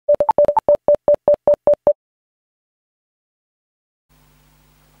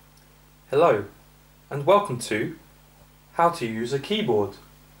Hello, and welcome to How to Use a Keyboard.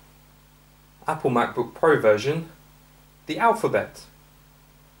 Apple Macbook Pro version, the alphabet.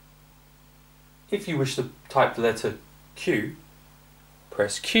 If you wish to type the letter Q,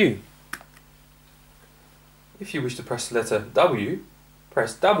 press Q. If you wish to press the letter W,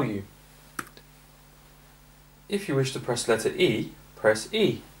 press W. If you wish to press the letter E, press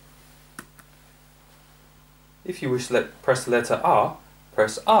E. If you wish to press the letter R,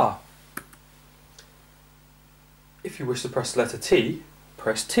 press R. If you wish to press the letter T,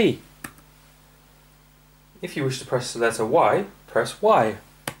 press T. If you wish to press the letter Y, press Y.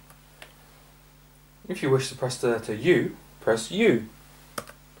 If you wish to press the letter U, press U.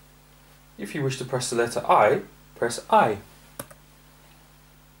 If you wish to press the letter I, press I.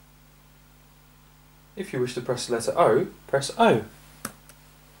 If you wish to press the letter O, press O.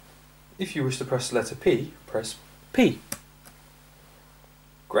 If you wish to press the letter P, press P.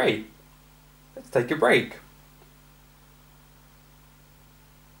 Great! Let's take a break.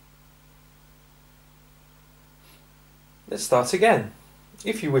 Let's start again.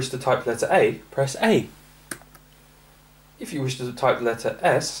 If you wish to type the letter A, press A. If you wish to type the letter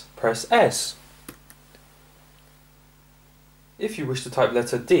S, press S. If you wish to type the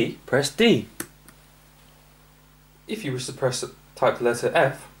letter D, press D. If you wish to type the letter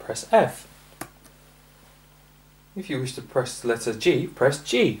F, press F. If you wish to press the letter G, press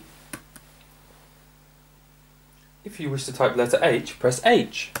G. If you wish to type the letter H, press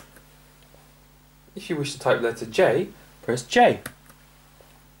H. If you wish to type the letter J, press J.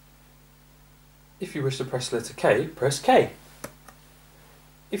 If you wish to press the letter K, press K.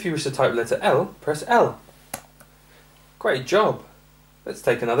 If you wish to type the letter L, press L. Great job! Let's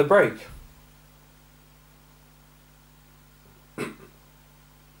take another break.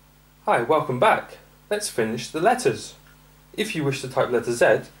 Hi, welcome back. Let's finish the letters. If you wish to type the letter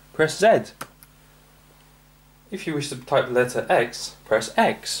Z, press Z. If you wish to type the letter X, press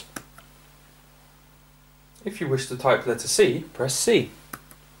X. If you wish to type the letter C, press C.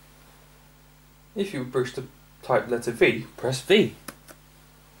 If you wish to type the letter V, press V.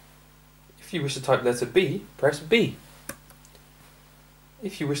 If you wish to type the letter B, press B.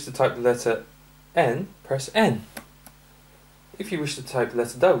 If you wish to type the letter N, press N. If you wish to type the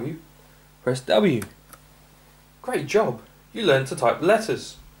letter W, press W. Great job! You learned to type the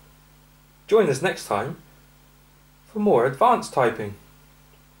letters. Join us next time for more advanced typing.